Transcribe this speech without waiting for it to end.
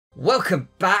Welcome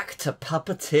back to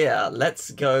Puppeteer. Let's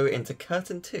go into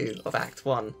Curtain 2 of Act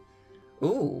 1.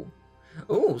 Ooh.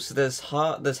 Ooh, so there's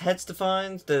heads to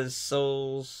find, there's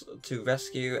souls to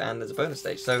rescue, and there's a bonus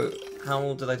stage. So,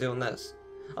 how did I do on this?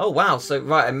 Oh, wow, so,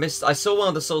 right, I saw one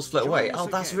of the souls float away. Oh,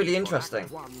 that's really interesting.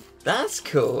 That's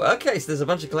cool. Okay, so there's a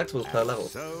bunch of collectibles per level.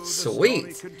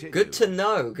 Sweet. Good to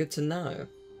know, good to know.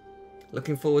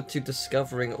 Looking forward to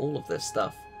discovering all of this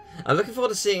stuff. I'm looking forward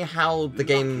to seeing how the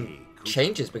game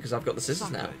changes because I've got the scissors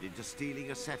now. Into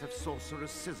stealing a set of sorcerer's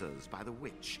scissors by the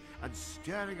witch and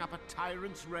stirring up a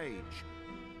tyrant's rage.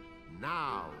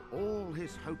 Now all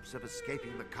his hopes of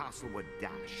escaping the castle were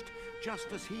dashed,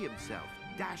 just as he himself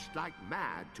dashed like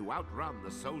mad to outrun the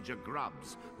soldier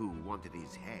grubs who wanted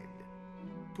his head.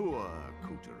 Poor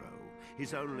Couturo.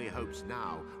 His only hopes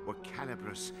now were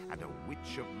Calibris and a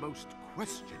witch of most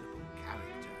questionable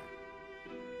character.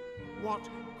 What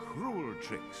cruel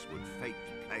tricks would fate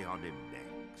play on him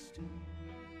next?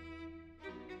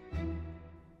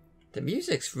 The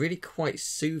music's really quite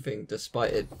soothing,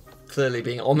 despite it clearly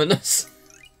being ominous.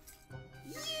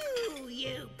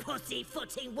 You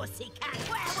pussy-footing wussy cat,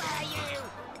 where were you?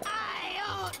 I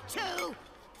ought to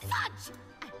fudge!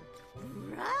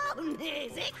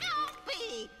 Brownies, it can't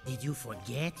be! Did you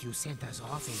forget you sent us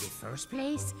off in the first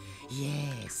place?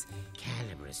 Yes,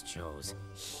 Calibris chose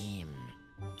him.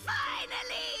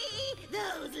 Finally!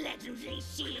 Those legendary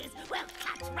shears will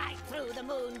cut right through the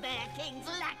Moon Bear King's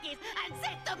lackeys and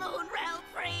set the Moon Realm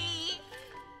free!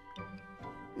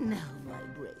 Now, my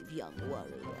brave young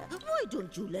warrior, why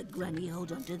don't you let Granny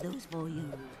hold onto those for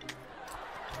you?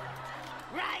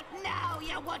 Right now,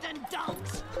 you wooden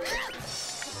donks!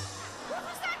 What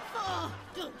was that for?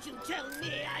 Don't you tell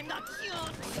me I'm not your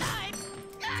type!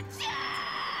 Gotcha!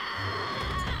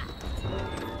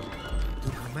 To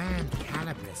command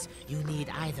Calibris, you need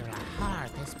either a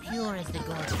heart as pure as the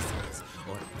goddesses,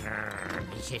 or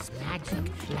vicious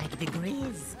magic like the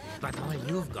Grizz. But all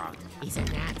you've got is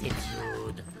an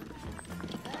attitude.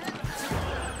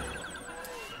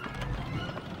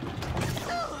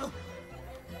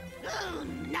 Oh,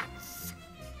 nuts!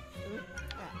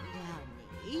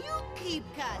 You keep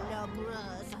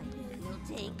Calibris.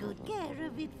 You'll take good care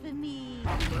of it for me.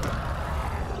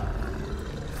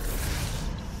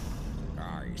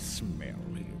 I smell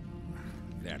him.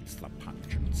 That's the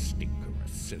punch and stick of a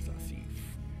scissor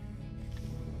thief.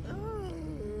 Oh,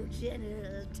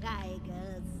 General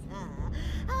Tigers,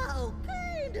 how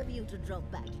kind of you to drop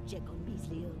by to check on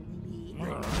Beasley and me.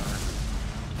 Gosh,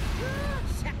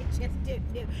 I just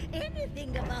don't know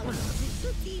anything about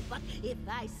Mr. T, but if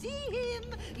I see him,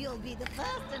 you'll be the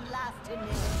first and last to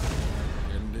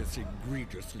know. And this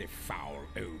egregiously foul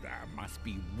odor must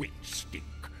be witch stink.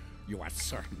 You are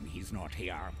certain he's not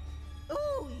here?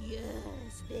 Oh,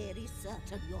 yes, very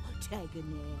certain, your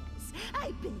Tigeress.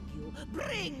 I beg you,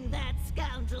 bring that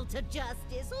scoundrel to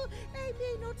justice, or I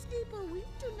may not sleep a wink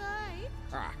tonight.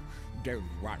 Ah, don't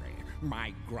worry.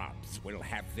 My grubs will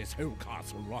have this whole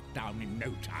castle locked down in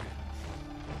no time.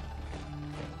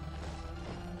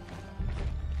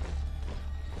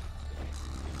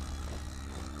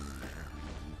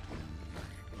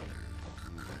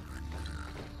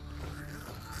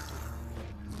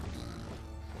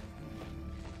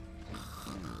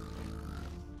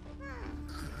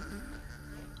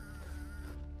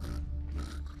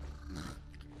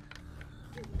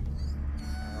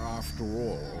 After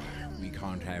all, we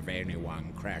can't have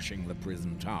anyone crashing the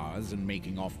prison towers and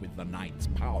making off with the knight's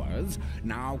powers,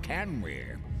 now can we?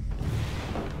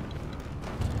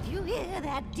 You hear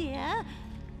that, dear?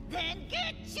 Then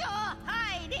get your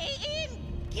Heidi in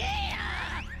gear!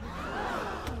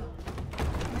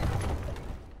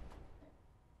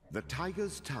 The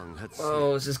tiger's tongue had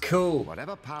Oh, this is cool.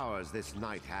 whatever powers this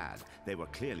knight had, they were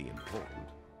clearly important.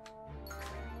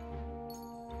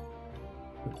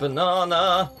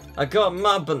 Banana! I got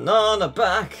my banana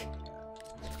back!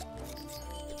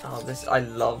 Oh, this, I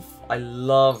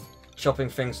love chopping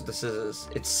things with the scissors.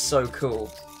 It's so cool.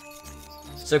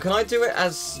 So can I do it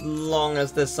as long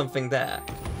as there's something there?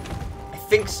 I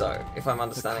think so, if I'm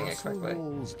understanding it correctly. The castle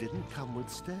walls didn't come with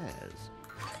stairs.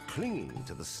 Clinging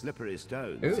to the slippery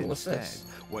stones Ooh, what's instead this?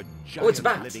 were Oh, it's a giant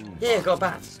bat. living Yeah, got a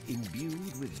bat. monsters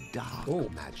imbued with dark Ooh.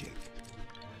 magic.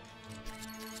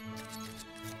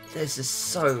 This is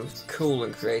so cool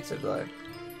and creative, though.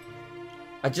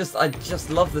 I just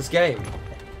love this game.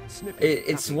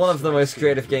 It's one of the most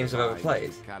creative games I've ever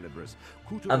played.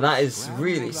 And that is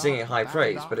really singing high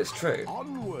praise, but it's true.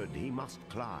 Onward he must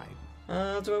climb.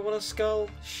 Do I want a skull?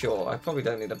 Sure, I probably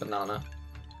don't need a banana.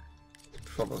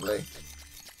 Probably.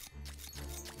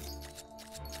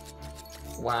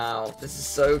 Wow, this is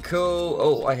so cool.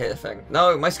 Oh, I hit a thing.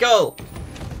 No, my skull!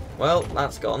 Well,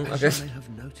 that's gone. As Okay. you may have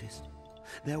noticed,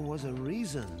 there was a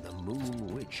reason the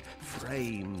Moon Witch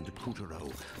framed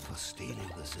Puppeteer for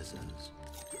stealing the scissors.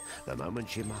 The moment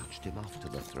she marched him off to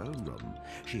the throne room,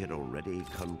 she had already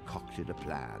concocted a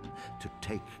plan to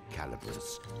take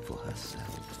Calibus for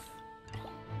herself.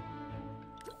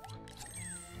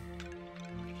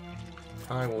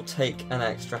 I will take an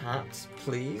extra hat,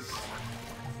 please.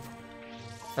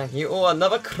 Thank you. Oh,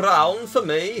 another crown for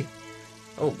me!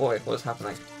 Oh boy, what's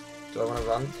happening? Do I want to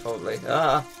run? Probably.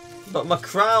 Ah! But my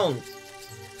crown!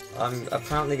 I'm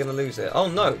apparently going to lose it. Oh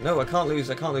no, no, I can't lose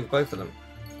both of them.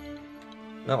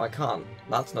 No, I can't.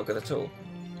 That's not good at all.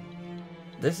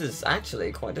 This is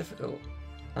actually quite difficult.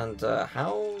 And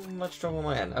how much trouble am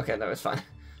I in? Okay, no, it's fine. I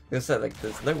was gonna say, like,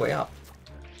 there's no way up.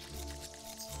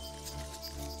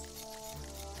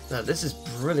 No, this is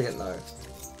brilliant though.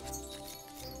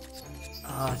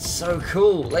 Ah, it's so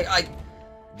cool. Like,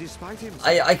 Despite himself,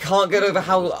 I can't get over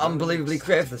how unbelievably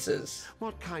creative this is.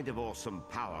 what kind of awesome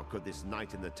power could this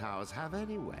knight in the towers have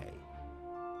anyway?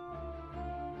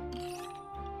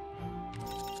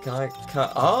 Can I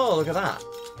cut? Oh, look at that.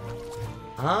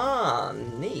 Ah,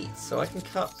 neat. So I can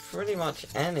cut pretty much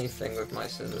anything with my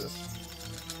scissors.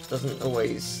 Doesn't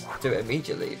always do it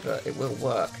immediately, but it will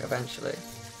work eventually.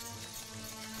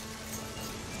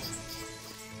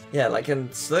 Yeah, like,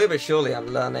 and slowly but surely I'm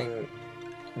learning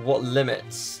what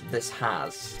limits this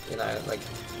has, you know, like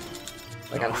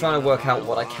I'm trying to work out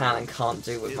what I can and can't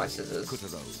do with my scissors.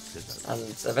 And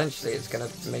eventually it's going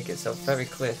to make itself very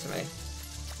clear to me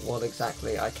what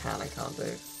exactly I can and can't do.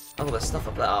 Oh, there's stuff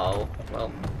up there. Oh,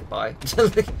 well, goodbye.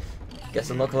 Guess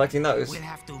I'm not collecting those. We'll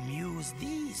have to use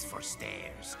these for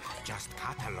stairs. Just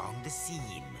cut along the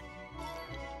seam.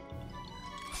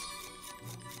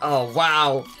 Oh,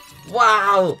 wow!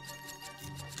 Wow!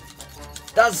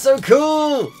 That's so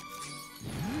cool!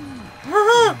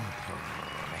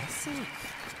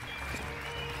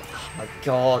 Oh my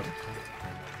god.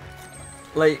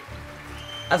 Like,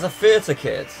 as a theatre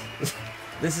kid,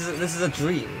 this is a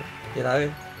dream, you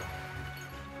know?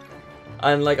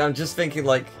 And like, I'm just thinking,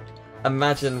 like,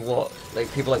 imagine what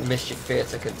like people like Mischief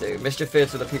Theatre could do. Mischief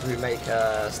Theatre are the people who make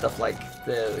stuff like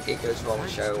the It Goes Wrong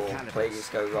show or Plays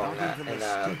Go Wrong in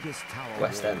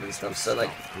West End and stuff. So like,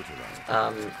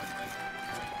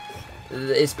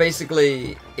 it's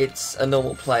basically, it's a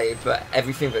normal play, but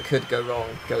everything that could go wrong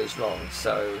goes wrong.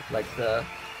 So like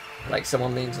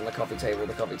someone leans on the coffee table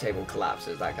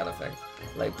collapses, that kind of thing.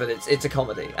 Like, but it's a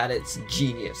comedy and it's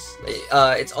genius.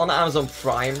 It's on Amazon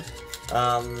Prime.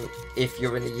 If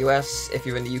you're in the US, if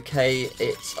you're in the UK,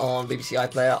 it's on BBC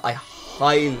iPlayer. I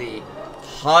highly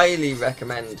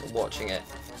recommend watching it.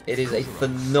 It is a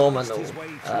phenomenal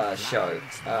show.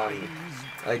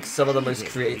 Like some of the most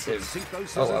creative.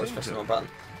 Oh, I was pressing the wrong button.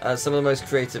 Some of the most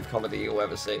creative comedy you'll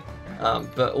ever see,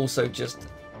 but also just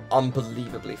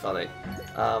unbelievably funny.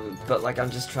 But like,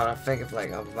 I'm just trying to think of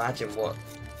like, imagine what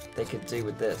they could do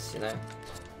with this, you know?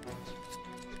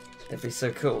 It'd be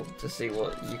so cool to see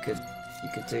what you could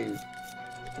do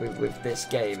with this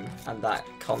game and that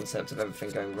concept of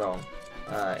everything going wrong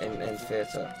in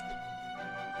theatre.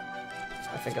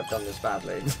 I think I've done this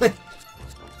badly.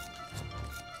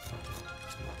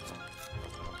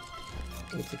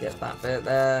 Need to get that bit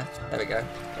there. There we go.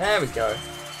 There we go.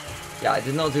 Yeah, I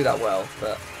did not do that well,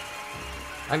 but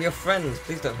I'm your friend.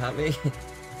 Please don't hurt me.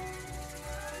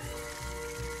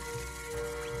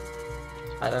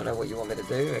 I don't know what you want me to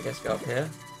do. I guess go up here,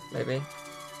 maybe.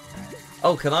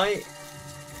 Oh, can I?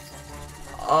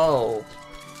 Oh,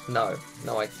 no,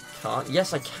 I can't.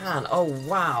 Yes, I can. Oh,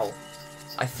 wow.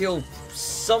 I feel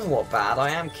somewhat bad.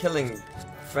 I am killing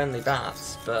friendly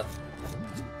bats, but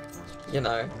you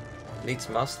know, needs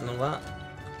must and all that.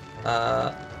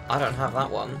 I don't have that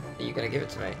one. Are you gonna give it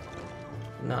to me?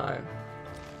 No.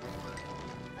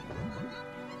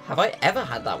 Have I ever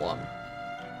had that one?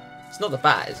 It's not the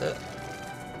bat, is it?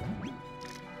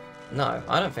 No,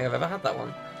 I don't think I've ever had that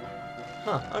one.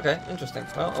 Huh, okay, interesting.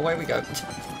 Well, away we go.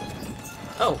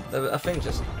 Oh, a thing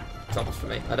just dropped for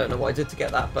me. I don't know what I did to get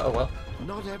that, but oh well.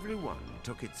 Not everyone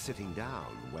took it sitting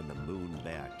down when the Moon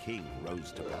Bear King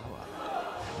rose to power.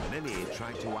 Many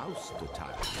tried to oust the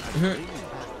tyrant and bring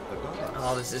back the goddess.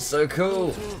 Oh, this is so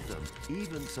cool. Two of them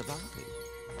even survived.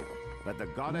 But the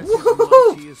goddess's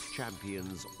Woohoo! mightiest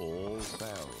champions all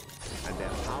fell, and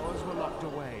their powers were locked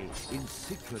away in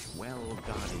secret,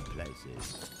 well-guarded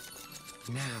places.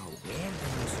 Now, where do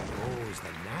you suppose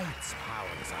the knight's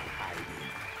powers are hiding?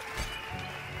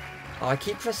 Oh, I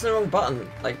keep pressing the wrong button.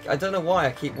 Like, I don't know why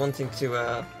I keep wanting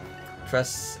to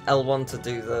press L1 to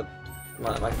do the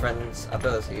my friend's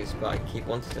abilities, but I keep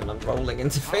wanting to, and I'm rolling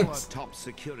into Our things. top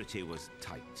security was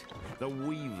tight. The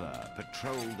Weaver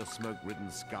patrolled the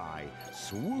smoke-ridden sky,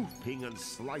 swooping and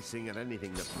slicing at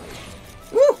anything that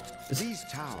moved. Woo! These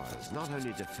towers not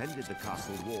only defended the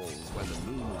castle walls when the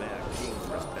Moon Bear King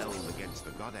rebelled against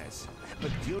the goddess,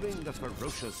 but during the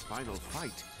ferocious final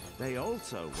fight, they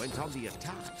also went on the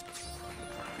attack.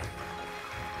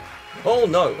 Oh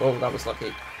no! Oh, that was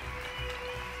lucky.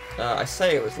 I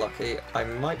say it was lucky. I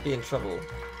might be in trouble.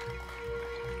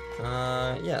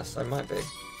 Yes, I might be.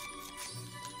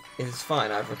 It's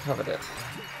fine, I've recovered it.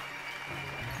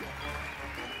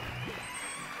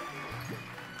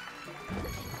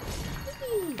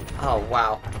 Oh,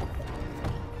 wow.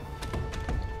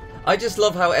 I just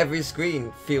love how every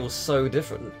screen feels so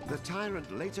different. The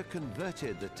tyrant later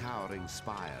converted the towering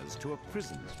spires to a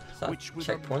prison, which with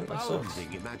checkpoint of sorts?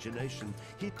 abounding imagination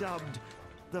he dubbed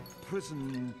the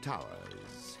Prison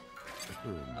Towers.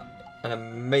 An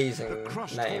amazing The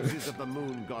crushed name. forces of the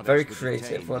Moon Goddess Very were creative,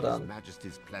 detained well at His done.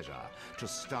 Majesty's pleasure to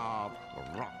starve,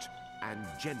 rot, and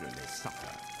generally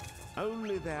suffer.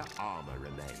 Only their armor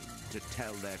remained to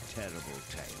tell their terrible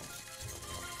tale.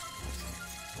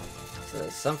 So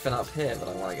there's something up here that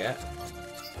I want to get.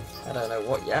 I don't know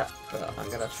what yet, but I'm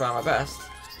going to try my best.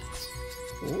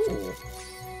 Ooh.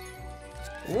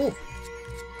 Ooh.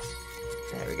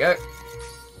 There we go.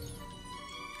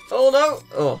 Oh no!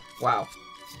 Oh, wow.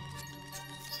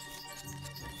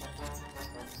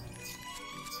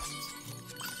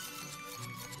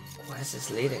 Where's this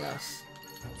leading us?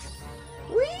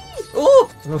 Whee!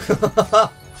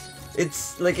 Oh!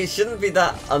 It's like, it shouldn't be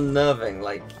that unnerving.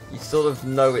 Like, you sort of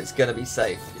know it's gonna be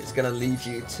safe. It's gonna lead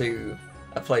you to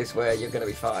a place where you're gonna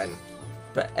be fine.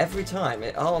 But every time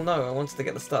it... Oh no, I wanted to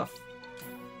get the stuff.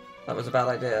 That was a bad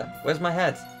idea. Where's my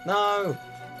head? No!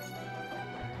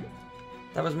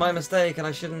 That was my mistake and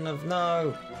I shouldn't have...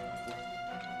 No!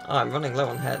 Oh, I'm running low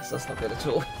on heads. That's not good at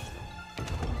all.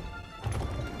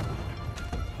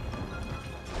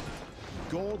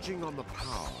 Gorging on the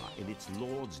power in its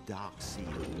lord's dark seal,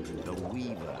 the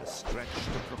Weaver stretched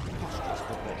to preposterous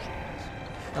proportions.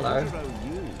 Hello. The hero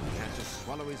knew he had to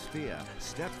swallow his fear,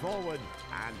 step forward,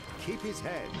 and keep his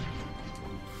head.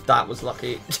 That was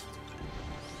lucky.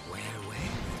 Well,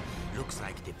 looks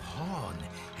like the pawn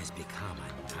has become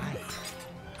a knight.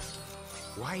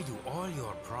 Why do all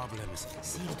your problems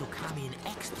seem to come in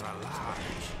extra large?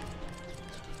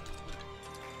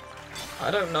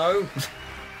 I don't know.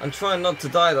 I'm trying not to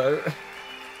die though.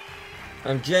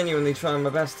 I'm genuinely trying my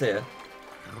best here.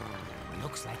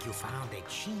 Looks like you found a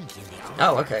chink in the armor.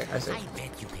 Oh, okay, I see. I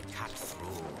bet you can cut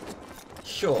through.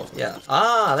 Sure, yeah.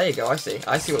 Ah, there you go, I see.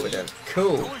 I see what we're doing.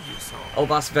 Cool. Told you so. Oh,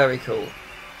 that's very cool.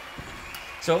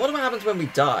 So what happens when we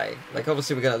die? Like,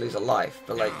 obviously we're going to lose a life,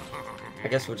 but like, I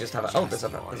guess we'll just have a... Oh, there's a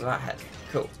rat head.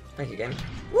 Cool. Thank you, game.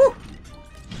 Woo!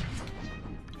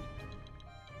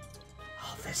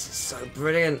 Oh, this is so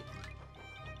brilliant.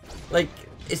 Like,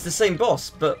 it's the same boss,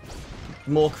 but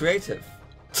more creative.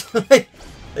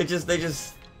 They just,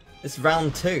 it's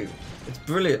round 2. It's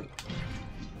brilliant.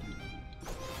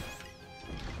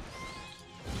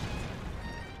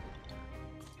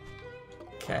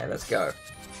 Okay, let's go.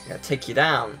 I'm gonna take you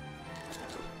down.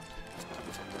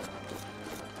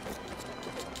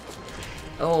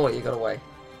 Oh, you got away.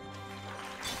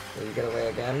 Will you get away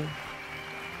again?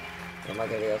 Or am I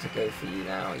gonna be able to go for you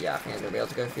now? Yeah, I think I'm gonna be able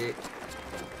to go for you.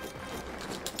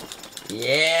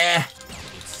 Yeah!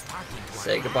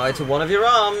 Say goodbye to one of your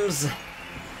arms!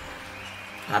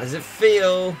 How does it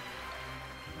feel?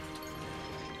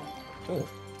 Oh,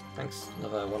 thanks.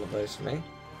 Another one of those for me.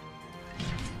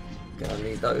 Gonna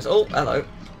need those. Oh, hello.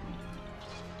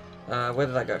 Where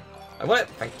did I go? I want it.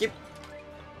 Thank you.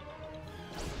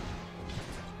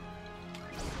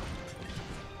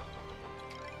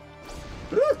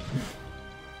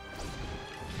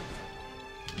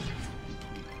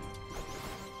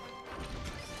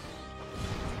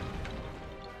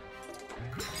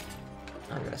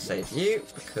 I'm gonna save you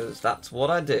because that's what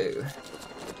I do.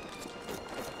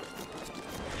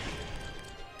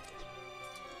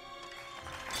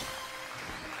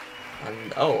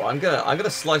 And oh, I'm gonna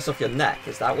slice off your neck.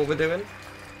 Is that what we're doing?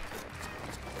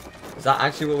 Is that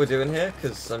actually what we're doing here?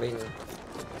 Because I mean,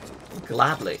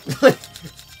 gladly.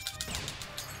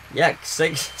 Yeah,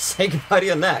 say goodbye to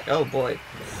your neck. Oh boy.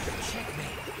 Checkmate.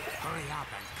 Hurry up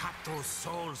and cut those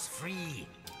souls free.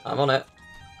 I'm on it.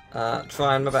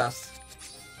 Trying my best.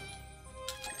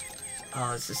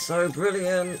 Oh, this is so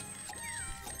brilliant.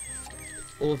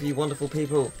 All of you wonderful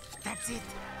people. That's it.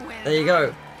 Well There you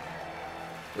go.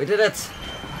 We did it.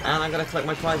 And I'm going to collect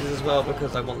my prizes as well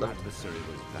because I want them. Adversary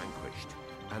was vanquished.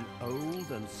 An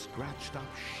old and scratched up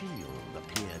shield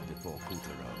appeared before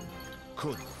Kuturo.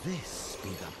 Could this be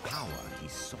the power he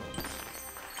sought?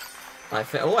 I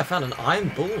found an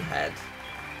iron bull head.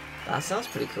 That sounds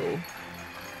pretty cool.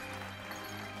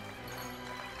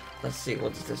 Let's see,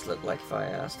 what does this look like if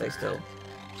I stay still?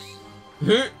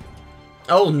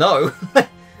 Oh no!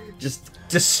 Just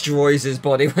destroys his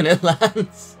body when it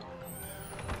lands.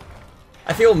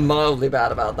 I feel mildly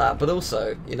bad about that, but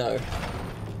also, you know,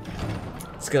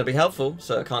 it's gonna be helpful,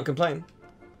 so I can't complain.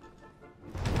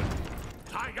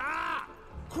 Tiger!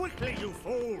 Quickly, you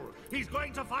fool! He's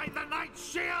going to find the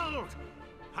Knight's shield!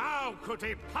 How could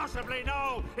he possibly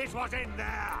know it was in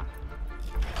there?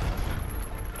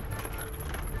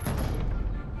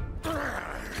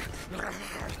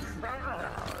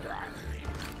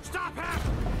 Stop him!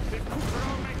 If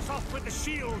Kuturo makes off with the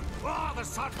shield or the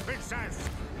Sun Princess,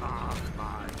 mark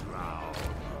my ground.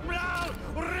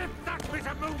 No! Rip that bit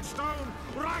of moonstone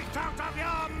right out of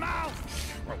your mouth!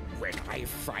 When I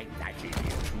find that idiot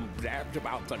who blabbed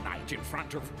about the night in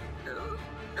front of...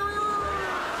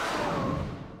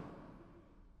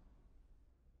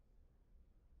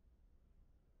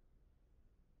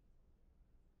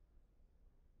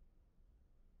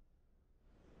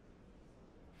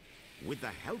 With the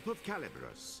help of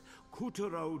Calibrus,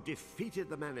 Kuturo defeated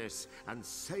the menace and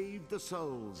saved the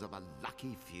souls of a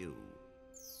lucky few.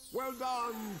 Well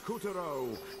done,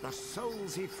 Kuturo! The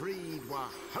souls he freed were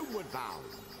homeward bound.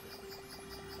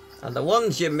 And the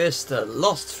ones you missed are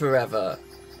lost forever.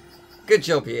 Good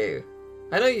job, you.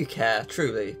 I know you care,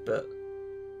 truly, but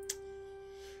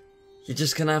you're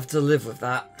just gonna have to live with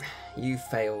that. You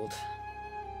failed.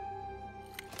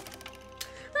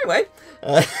 Anyway,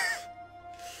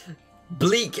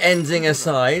 bleak ending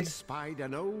aside. Spied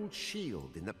an old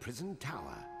shield in the prison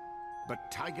tower,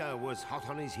 but Tiger was hot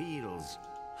on his heels.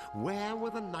 Where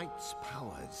were the knight's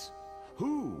powers?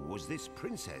 Who was this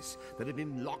princess that had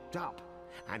been locked up?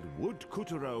 And would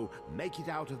Kuturo make it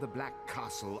out of the Black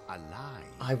Castle alive?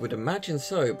 I would imagine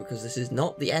so, because this is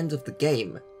not the end of the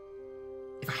game.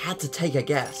 If I had to take a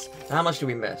guess, how much do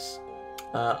we miss?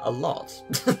 A lot.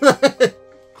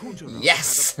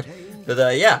 Yes!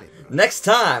 But yeah, next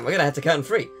time we're gonna head to Curtain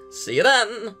 3. See you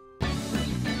then!